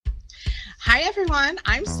Hi, everyone.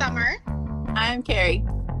 I'm Summer. I'm Carrie.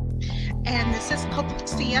 And this is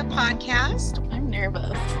Papacia Podcast. I'm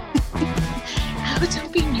nervous. Oh,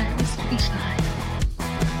 don't be nervous. It'll be fine.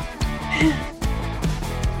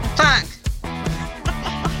 Fuck.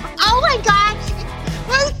 Oh my God.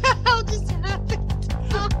 What the hell just happened?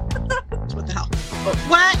 What the hell?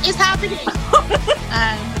 What is happening?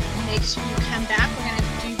 Make sure you come back. We're going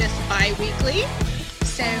to do this bi-weekly.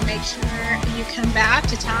 So make sure you come back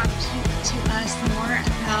to talk to us more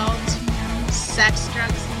about, sex,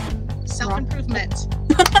 drugs, and self-improvement.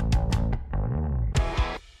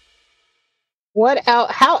 What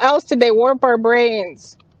else? How else did they warp our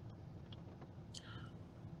brains?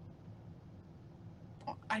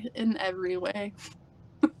 In every way.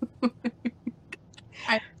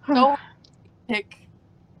 I don't pick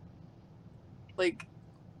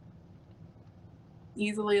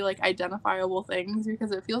easily identifiable things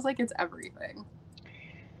because it feels like it's everything.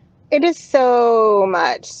 It is so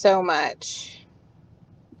much.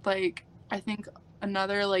 I think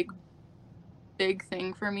another big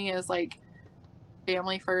thing for me is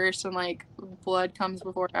family first and blood comes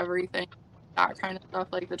before everything, that kind of stuff.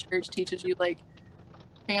 The church teaches you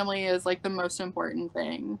family is the most important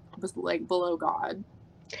thing, below God.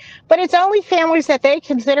 But it's only families that they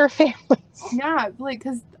consider families. Yeah,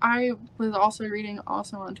 because I was also reading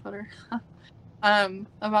on Twitter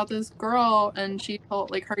about this girl, and she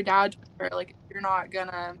told her dad told her if you're not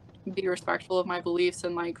gonna be respectful of my beliefs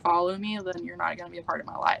and follow me, then you're not gonna be a part of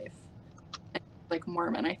my life. And,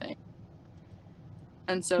 Mormon, I think.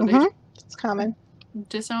 And so it's common.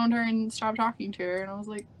 Disowned her and stopped talking to her, and I was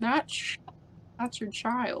like, that's your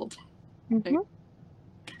child. Mm-hmm.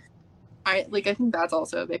 I think that's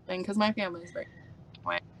also a big thing because my family is very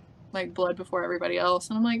blood before everybody else,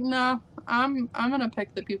 and I'm like, no, I'm gonna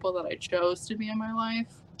pick the people that I chose to be in my life.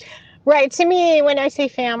 Right. To me, when I say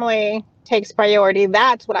family takes priority,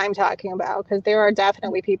 that's what I'm talking about, because there are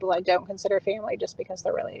definitely people I don't consider family just because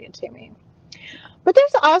they're related to me. But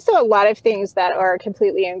there's also a lot of things that are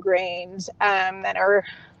completely ingrained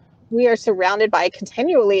we are surrounded by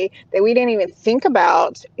continually that we didn't even think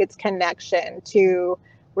about its connection to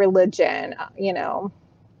religion,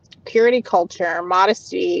 purity culture,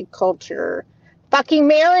 modesty culture, fucking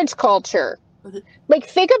marriage culture.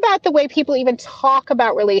 Think about the way people even talk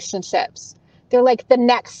about relationships. They're the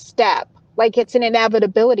next step. It's an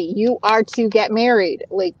inevitability. You are to get married.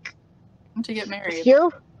 To get married.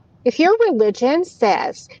 If your religion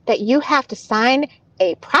says that you have to sign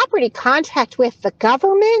a property contract with the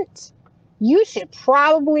government, you should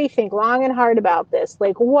probably think long and hard about this.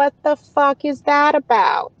 What the fuck is that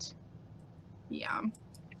about? Yeah.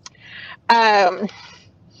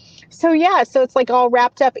 So it's all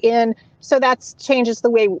wrapped up in, so that changes the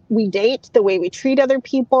way we date, the way we treat other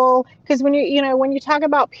people. Because when you talk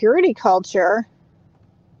about purity culture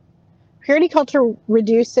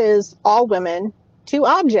reduces all women to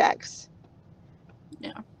objects.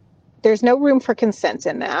 Yeah. There's no room for consent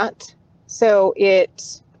in that. So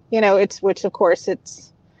which of course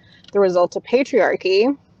it's the result of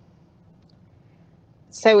patriarchy.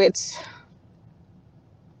 So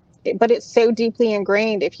but it's so deeply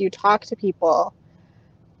ingrained. If you talk to people,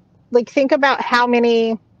 think about how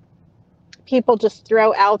many people just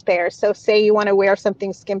throw out there. So say you want to wear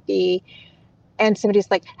something skimpy and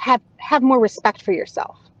somebody's like, have more respect for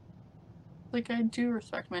yourself. I do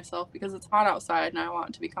respect myself because it's hot outside and I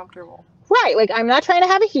want to be comfortable. Right. I'm not trying to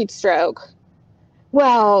have a heat stroke.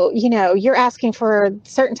 Well, you're asking for a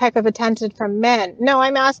certain type of attention from men. No,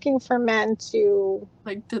 I'm asking for men to...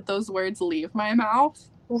 did those words leave my mouth?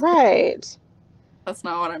 Right. That's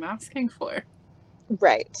not what I'm asking for.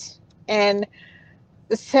 Right. And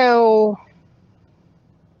so...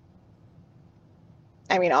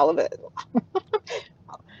 all of it.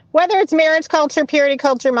 Whether it's marriage culture, purity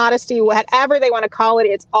culture, modesty, whatever they want to call it,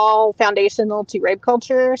 it's all foundational to rape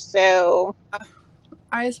culture. So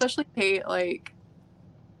I especially hate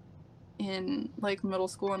in middle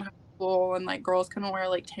school and high school, and girls couldn't wear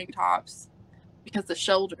tank tops because the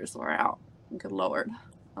shoulders were out. Good Lord.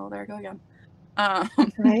 Oh, there I go again.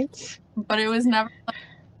 Right. But it was never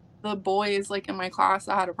the boys in my class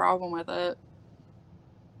that had a problem with it.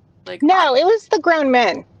 No, it was the grown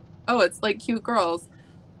men. Oh, it's cute girls.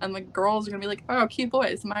 And the girls are going to be oh, cute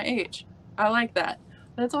boys, my age. I like that.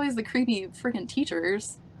 But it's always the creepy freaking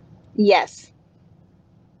teachers. Yes.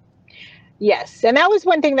 Yes. And that was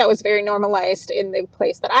one thing that was very normalized in the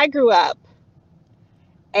place that I grew up.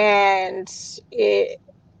 And it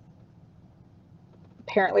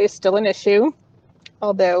apparently is still an issue.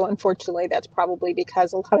 Although, unfortunately, that's probably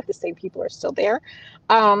because a lot of the same people are still there.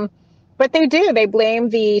 But they blame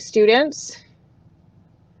the students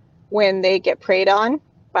when they get preyed on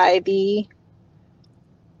by the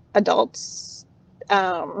adults.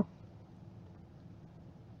 And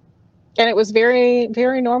it was very,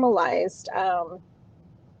 very normalized.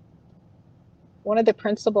 One of the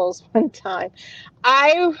principals one time,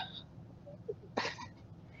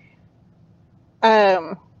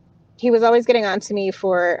 he was always getting on to me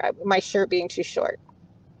for my shirt being too short.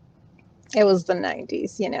 It was the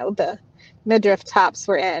 90s, you know, the midriff tops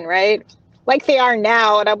were in, right? Like they are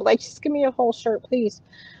now. And I'm like, just give me a whole shirt, please.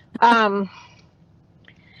 And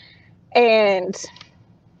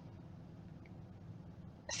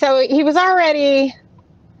so he was already,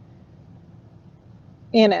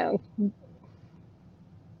 you know,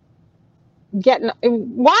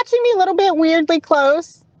 watching me a little bit weirdly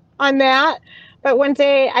close on that. But one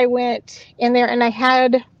day I went in there and I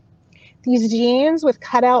had these jeans with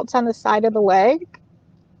cutouts on the side of the leg,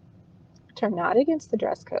 which are not against the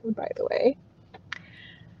dress code, by the way.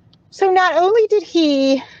 So not only did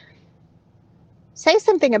he say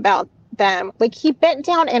something about them, like he bent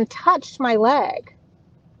down and touched my leg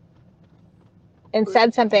and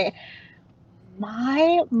said something.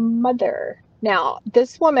 My mother, now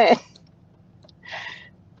this woman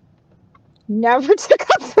never took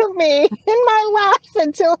up for me in my life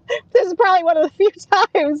until this is probably one of the few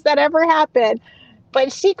times that ever happened.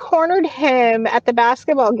 But she cornered him at the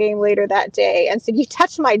basketball game later that day and said, "You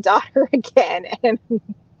touched my daughter again, and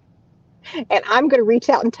I'm going to reach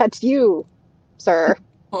out and touch you, sir."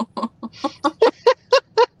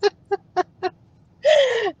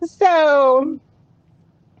 So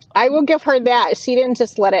I will give her that. She didn't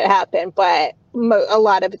just let it happen, but a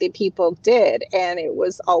lot of the people did. And it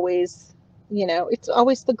was always, you know, it's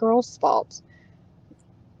always the girl's fault.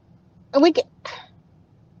 Like,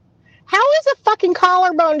 how is a fucking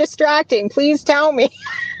collarbone distracting? Please tell me.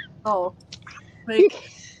 Oh, like,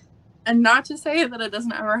 and not to say that it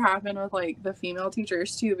doesn't ever happen with like the female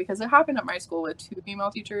teachers too, because it happened at my school with 2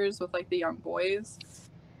 female teachers with like the young boys.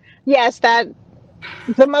 Yes, that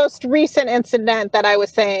the most recent incident that I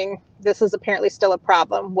was saying this is apparently still a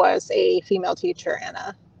problem was a female teacher,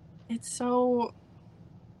 Anna. It's so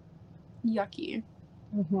yucky.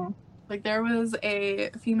 Mm-hmm. Like there was a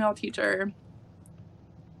female teacher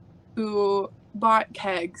who bought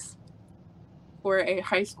kegs for a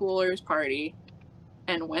high schoolers party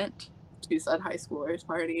and went to said high schoolers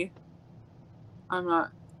party. I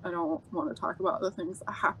don't want to talk about the things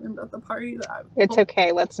that happened at the party. It's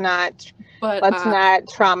okay. Let's not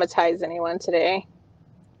traumatize anyone today.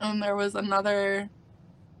 And there was another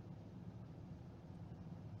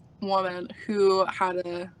woman who had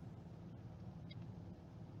a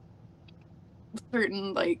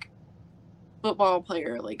certain like football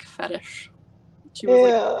player like fetish. She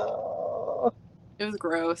was like, it was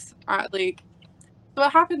gross. So it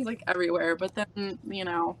happens like everywhere, but then, you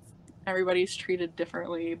know, everybody's treated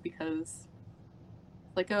differently because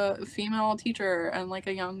like a female teacher and like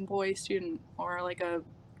a young boy student, or like a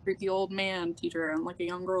creepy old man teacher and like a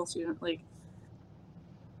young girl student, like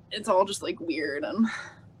it's all just like weird and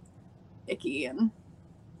icky, and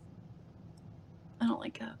I don't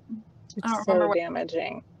like it. It's so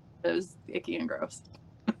damaging. It was icky and gross.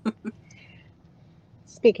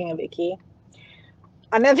 Speaking of icky,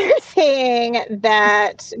 another thing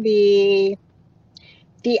that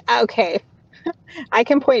okay, I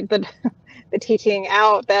can point the teaching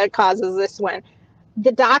out that causes this one.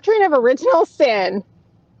 The doctrine of original sin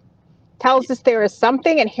tells us there is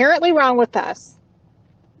something inherently wrong with us.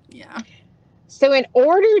 Yeah. So in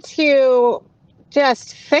order to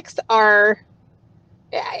just fix after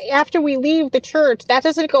we leave the church, that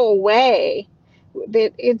doesn't go away.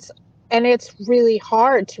 It's really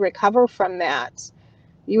hard to recover from that.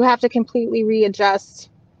 You have to completely readjust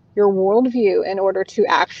your worldview in order to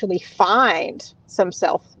actually find some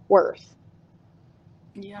self-worth.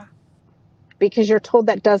 Yeah. Because you're told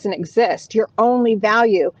that doesn't exist. Your only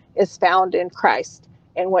value is found in Christ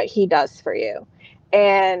and what he does for you.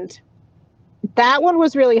 And that one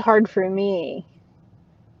was really hard for me,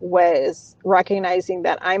 was recognizing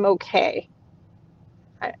that I'm okay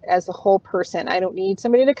as a whole person. I don't need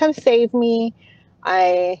somebody to come save me.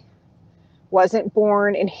 I wasn't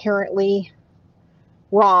born inherently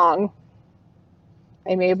wrong.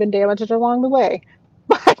 I may have been damaged along the way,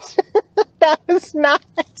 but that was not,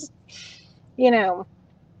 you know,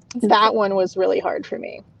 that one was really hard for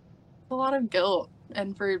me. A lot of guilt,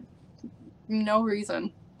 and for no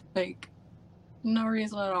reason. Like, no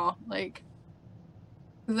reason at all. Like,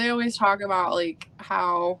 they always talk about, like,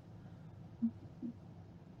 how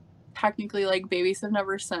technically, like, babies have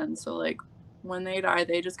never sinned. So, like, when they die,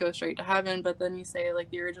 they just go straight to heaven. But then you say, like,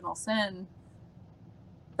 the original sin,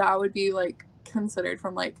 that would be, like, considered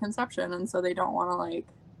from like conception, and so they don't want to like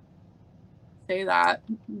say that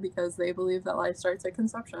because they believe that life starts at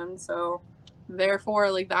conception. So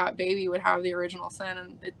therefore, like that baby would have the original sin,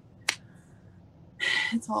 and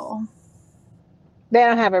it's all. They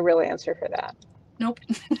don't have a real answer for that. Nope.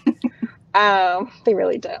 They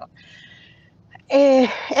really don't. And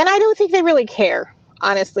I don't think they really care.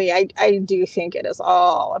 Honestly, I do think it is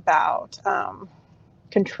all about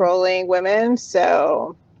controlling women.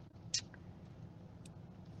 So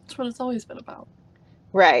that's what it's always been about.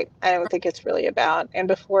 Right. I don't think it's really about. And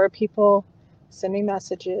before people send me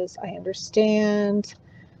messages, I understand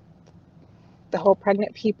the whole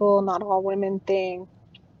pregnant people, not all women thing.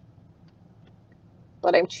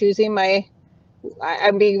 But I'm choosing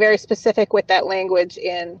I'm being very specific with that language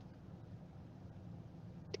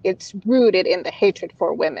it's rooted in the hatred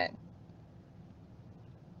for women.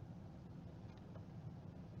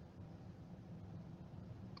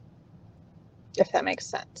 If that makes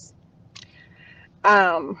sense.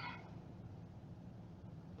 But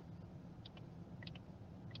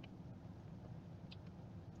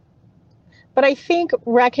I think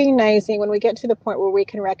recognizing, when we get to the point where we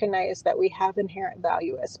can recognize that we have inherent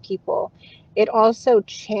value as people, it also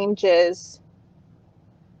changes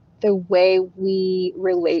the way we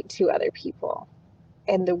relate to other people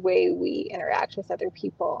and the way we interact with other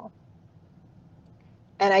people.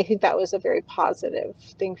 And I think that was a very positive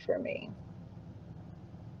thing for me.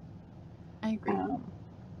 I agree.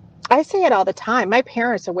 I say it all the time. My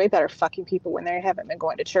parents are way better fucking people when they haven't been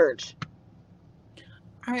going to church.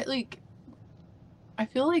 I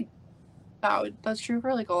feel like that's true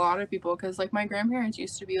for like a lot of people, because like my grandparents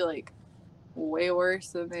used to be like way worse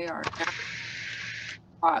than they are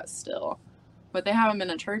now. Still, but they haven't been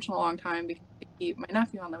in church in a long time because they keep my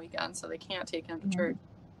nephew on the weekend, so they can't take him to church.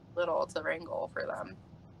 Little to wrangle for them.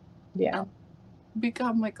 Yeah, and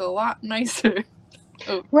become like a lot nicer.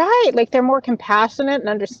 Right, like they're more compassionate and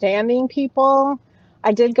understanding people.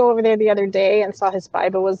 I did go over there the other day and saw his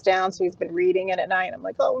Bible was down, so he's been reading it at night. I'm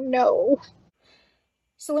like, oh no.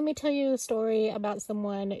 So let me tell you a story about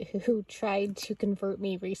someone who tried to convert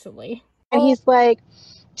me recently. And he's like,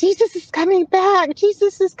 Jesus is coming back.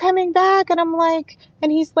 Jesus is coming back. And I'm like, and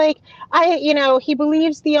he's like, he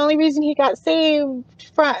believes the only reason he got saved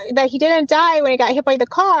that he didn't die when he got hit by the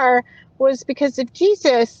car was because of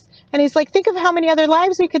Jesus. And he's like, think of how many other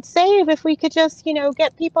lives we could save if we could just,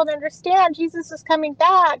 get people to understand Jesus is coming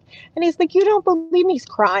back. And he's like, you don't believe me? He's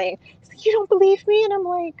crying. He's like, you don't believe me? And I'm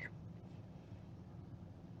like,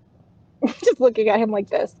 just looking at him like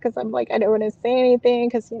this, because I'm like, I don't want to say anything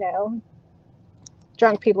because,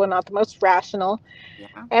 drunk people are not the most rational. Yeah.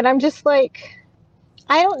 And I'm just like,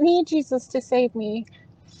 I don't need Jesus to save me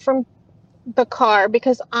from the car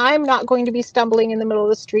because I'm not going to be stumbling in the middle of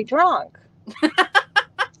the street drunk.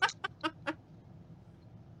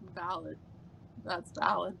 Valid. That's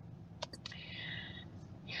valid.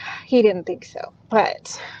 He didn't think so,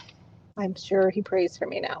 but I'm sure he prays for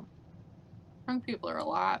me now. Drunk people are a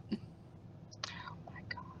lot. Oh my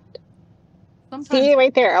God. Sometimes, see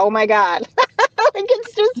right there. Oh my God. Like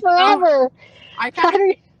it's just forever. I kind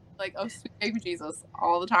of like, oh, sweet baby Jesus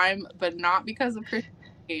all the time, but not because of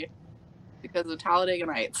Christianity, because of Talladega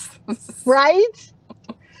Nights. Right?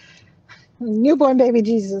 Newborn baby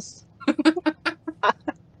Jesus.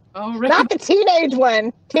 Oh, right. Not the teenage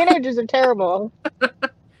one. Teenagers are terrible.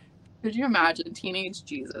 Could you imagine teenage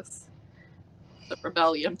Jesus? The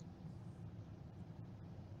rebellion.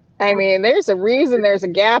 I mean, there's a reason there's a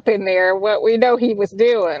gap in there, what we know he was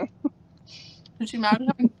doing. Could you imagine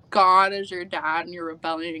having God as your dad and you're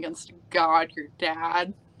rebelling against God, your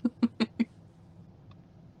dad?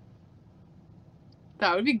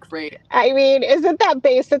 That would be great. I mean, isn't that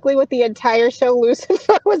basically what the entire show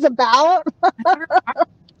Lucifer was about?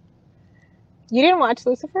 You didn't watch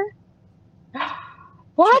Lucifer?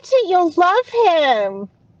 Watch it, you'll love him.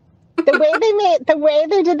 The way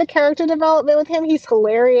they did the character development with him, he's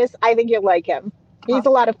hilarious. I think you'll like him. He's a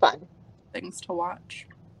lot of fun. Things to watch.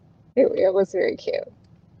 It was very cute.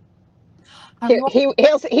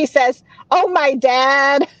 He says, "Oh my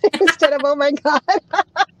dad," instead of "Oh my God."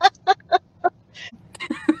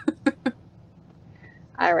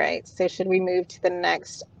 All right. So should we move to the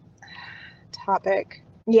next topic?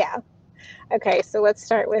 Yeah. Okay. So let's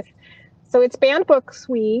start with. So it's Banned Books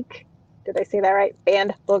Week. Did I say that right?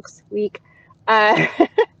 Banned Books Week.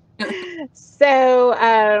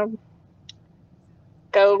 So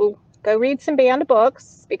go read some banned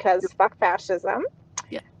books because fuck fascism.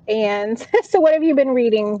 Yeah. And so what have you been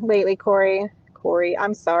reading lately, Corey?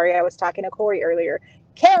 I'm sorry, I was talking to Corey earlier.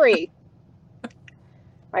 Carrie!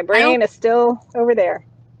 My brain is still over there.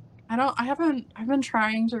 I've been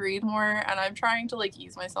trying to read more, and I'm trying to like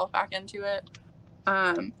ease myself back into it.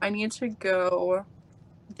 I need to go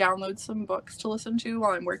download some books to listen to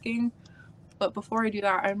while I'm working. But before I do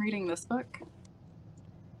that, I'm reading this book.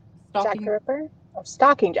 Jack the Ripper? Oh,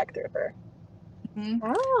 Stalking Jack the Ripper. Mhm.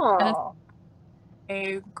 Oh.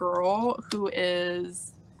 A girl who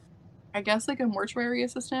is, I guess, like a mortuary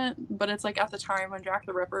assistant, but it's like at the time when Jack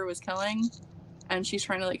the Ripper was killing, and she's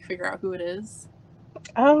trying to like figure out who it is.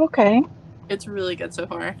 Oh, okay. It's really good so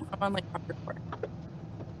far. I'm on like chapter 4.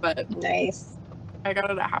 But Nice. I got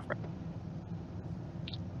it at half.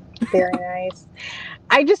 Very nice.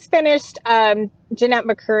 I just finished Jeanette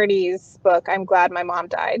McCurdy's book, I'm Glad My Mom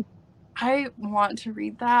Died. I want to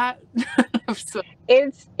read that.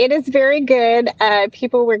 It is very good.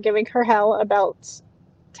 People were giving her hell about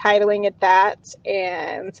titling it that,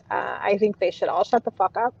 and I think they should all shut the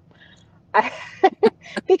fuck up.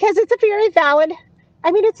 Because it's a very valid,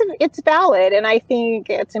 I mean, it's valid, and I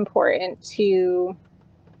think it's important to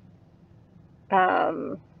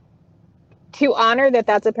honor that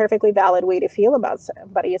that's a perfectly valid way to feel about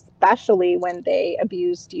somebody, especially when they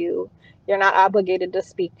abused you. You're not obligated to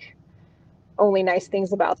speak only nice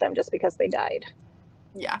things about them just because they died.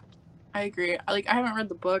 Yeah, I agree. Like, I haven't read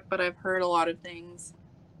the book, but I've heard a lot of things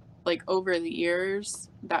like over the years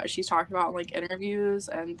that she's talked about in like interviews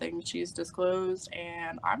and things she's disclosed,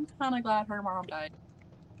 and I'm kind of glad her mom died.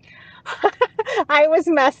 I was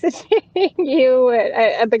messaging you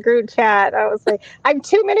at the group chat. I was like, I'm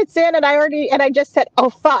 2 minutes in and I just said, oh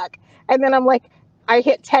fuck. And then I'm like, I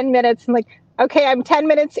hit 10 minutes and like, okay, I'm 10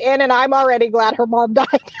 minutes in and I'm already glad her mom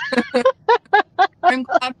died. I'm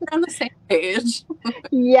glad we're on the same page.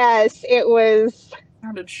 Yes, it was. It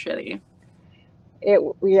sounded shitty. It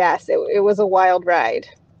was a wild ride.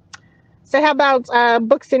 So how about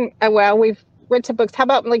books and well, we've read some books. How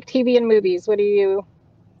about like TV and movies? What do you?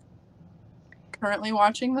 Currently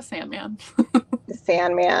watching The Sandman. The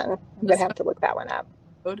Sandman. I'm gonna have to look that one up.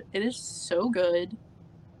 It is so good.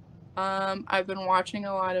 I've been watching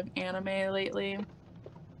a lot of anime lately.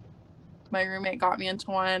 My roommate got me into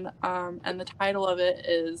one, and the title of it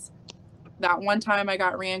is That One Time I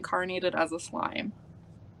Got Reincarnated as a Slime.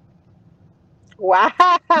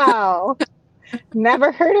 Wow.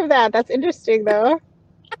 Never heard of that. That's interesting though.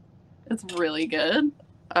 It's really good.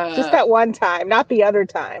 Just that one time, not the other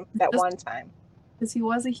time. That one time. Because he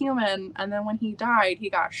was a human, and then when he died, he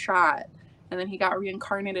got shot, and then he got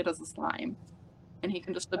reincarnated as a slime, and he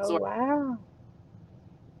can just absorb. Oh, wow.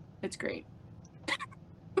 It's great.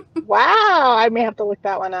 Wow, I may have to look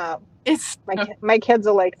that one up. It's my kids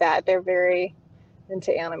are like that. They're very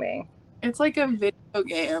into anime. It's like a video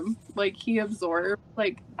game. Like he absorbs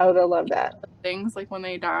like they'll love that. Things like when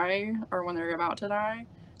they die or when they're about to die,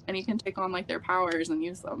 and you can take on like their powers and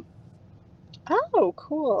use them. Oh,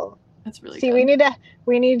 cool. That's really good.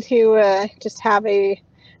 We need to just have a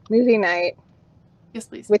movie night. Yes,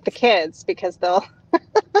 please. With the kids because they'll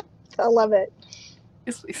love it.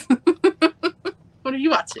 Yes, please. What are you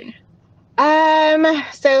watching?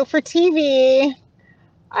 So for TV,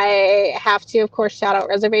 I have to, of course, shout out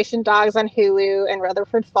Reservation Dogs on Hulu and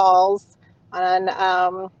Rutherford Falls on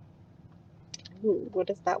what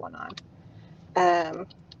is that one on?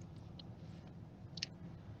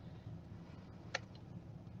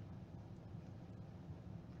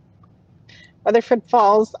 Rutherford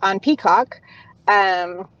Falls on Peacock.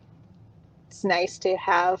 It's nice to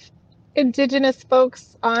have Indigenous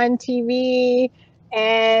folks on TV,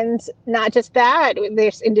 and not just that,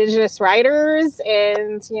 there's Indigenous writers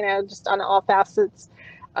and, just on all facets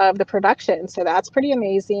of the production. So that's pretty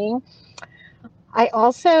amazing. I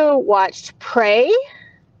also watched Prey,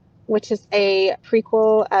 which is a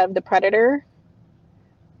prequel of The Predator.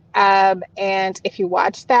 And if you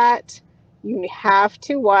watch that, you have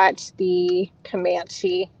to watch the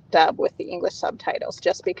Comanche dub with the English subtitles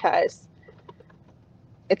just because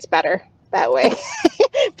it's better that way.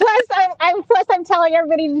 Plus, I'm telling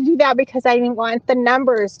everybody to do that because I want the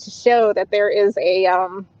numbers to show that there is a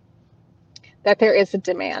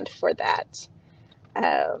demand for that,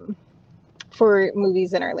 for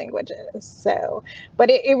movies in our languages. So, but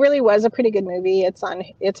it really was a pretty good movie. It's on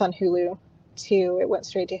Hulu too. It went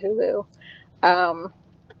straight to Hulu.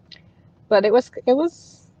 But it was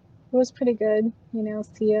pretty good,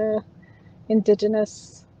 see an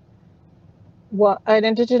Indigenous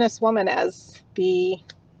woman as the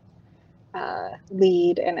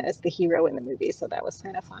lead and as the hero in the movie, so that was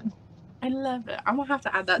kind of fun. I love it. I'm gonna have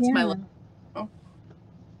to add that to my list. I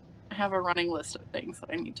have a running list of things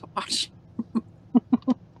that I need to watch.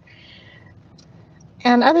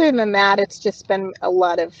 And other than that, it's just been a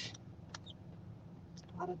lot of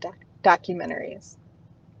documentaries.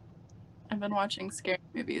 I've been watching scary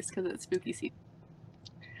movies because it's spooky season.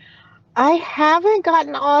 I haven't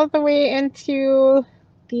gotten all the way into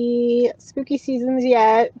the spooky seasons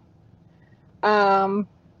yet. I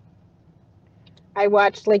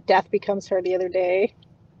watched like Death Becomes Her the other day,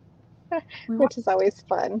 which is always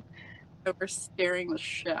fun. We're scaring the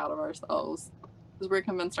shit out of ourselves because we're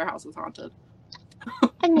convinced our house is haunted.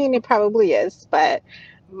 I mean, it probably is, but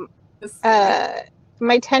It's scary.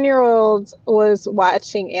 my 10-year-old was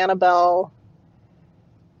watching Annabelle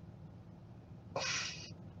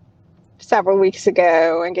several weeks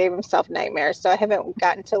ago and gave himself nightmares. So I haven't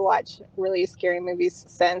gotten to watch really scary movies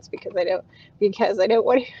since because I don't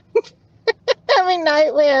want him having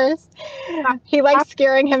nightmares. He likes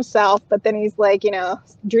scaring himself, but then he's like,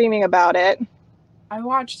 dreaming about it. I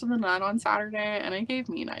watched The Nun on Saturday and it gave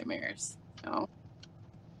me nightmares. So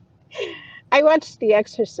I watched The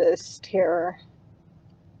Exorcist here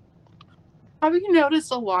have you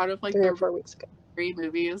noticed a lot of like 3 or the 4 weeks ago. scary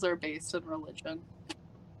movies are based in religion?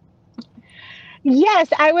 Yes,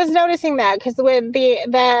 I was noticing that because when the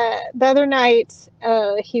other night,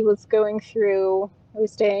 he was going through. I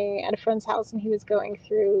was staying at a friend's house, and he was going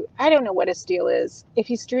through. I don't know what his deal is. If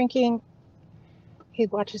he's drinking, he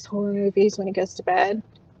watches horror movies when he goes to bed,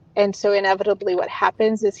 and so inevitably, what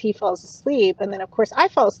happens is he falls asleep, and then of course I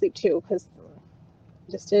fall asleep too because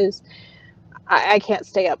it just is. I can't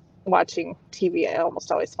stay up watching TV. I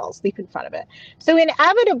almost always fall asleep in front of it. So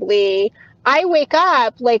inevitably, I wake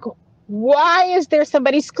up like. Why is there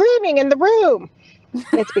somebody screaming in the room?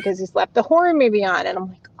 It's because he's left the horror movie on. And I'm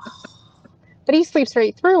like, oh. But he sleeps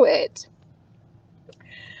right through it.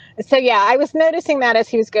 So, yeah, I was noticing that as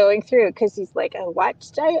he was going through because he's like,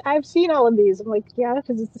 I've seen all of these. I'm like, yeah,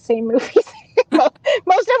 because it's the same movies. Most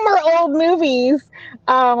of them are old movies.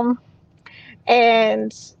 And I'm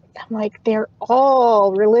like, they're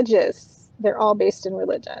all religious. They're all based in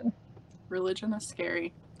religion. Religion is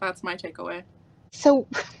scary. That's my takeaway. So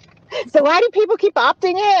why do people keep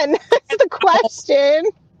opting in? That's the question.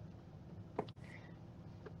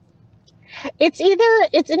 It's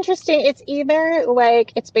interesting. It's either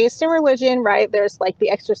like it's based in religion, right? There's like The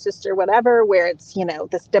Exorcist or whatever, where it's,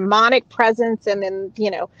 this demonic presence and then,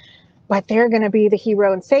 but they're going to be the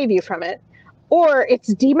hero and save you from it. Or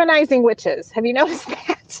it's demonizing witches. Have you noticed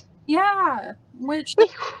that? Yeah, which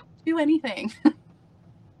do anything.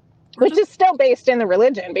 Which is still based in the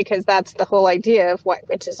religion because that's the whole idea of what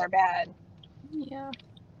witches are bad. Yeah.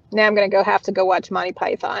 Now I'm going to have to go watch Monty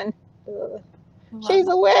Python. She's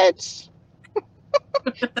a witch.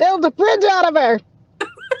 Build a bridge out of her.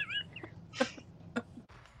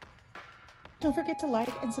 Don't forget to like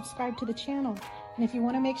and subscribe to the channel. And if you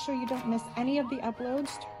want to make sure you don't miss any of the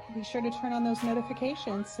uploads, be sure to turn on those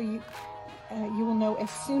notifications so you will know as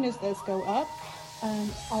soon as those go up.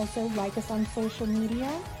 Also, like us on social media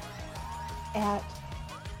at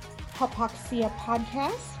Hypoxia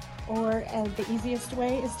Podcast, or the easiest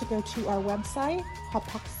way is to go to our website,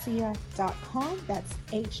 hypoxia.com. That's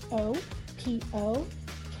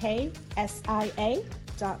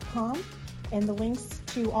HOPOKSIA.com. And the links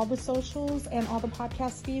to all the socials and all the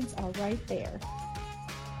podcast feeds are right there.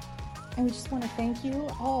 And we just want to thank you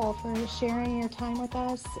all for sharing your time with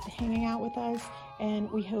us, hanging out with us,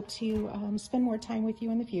 and we hope to spend more time with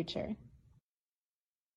you in the future.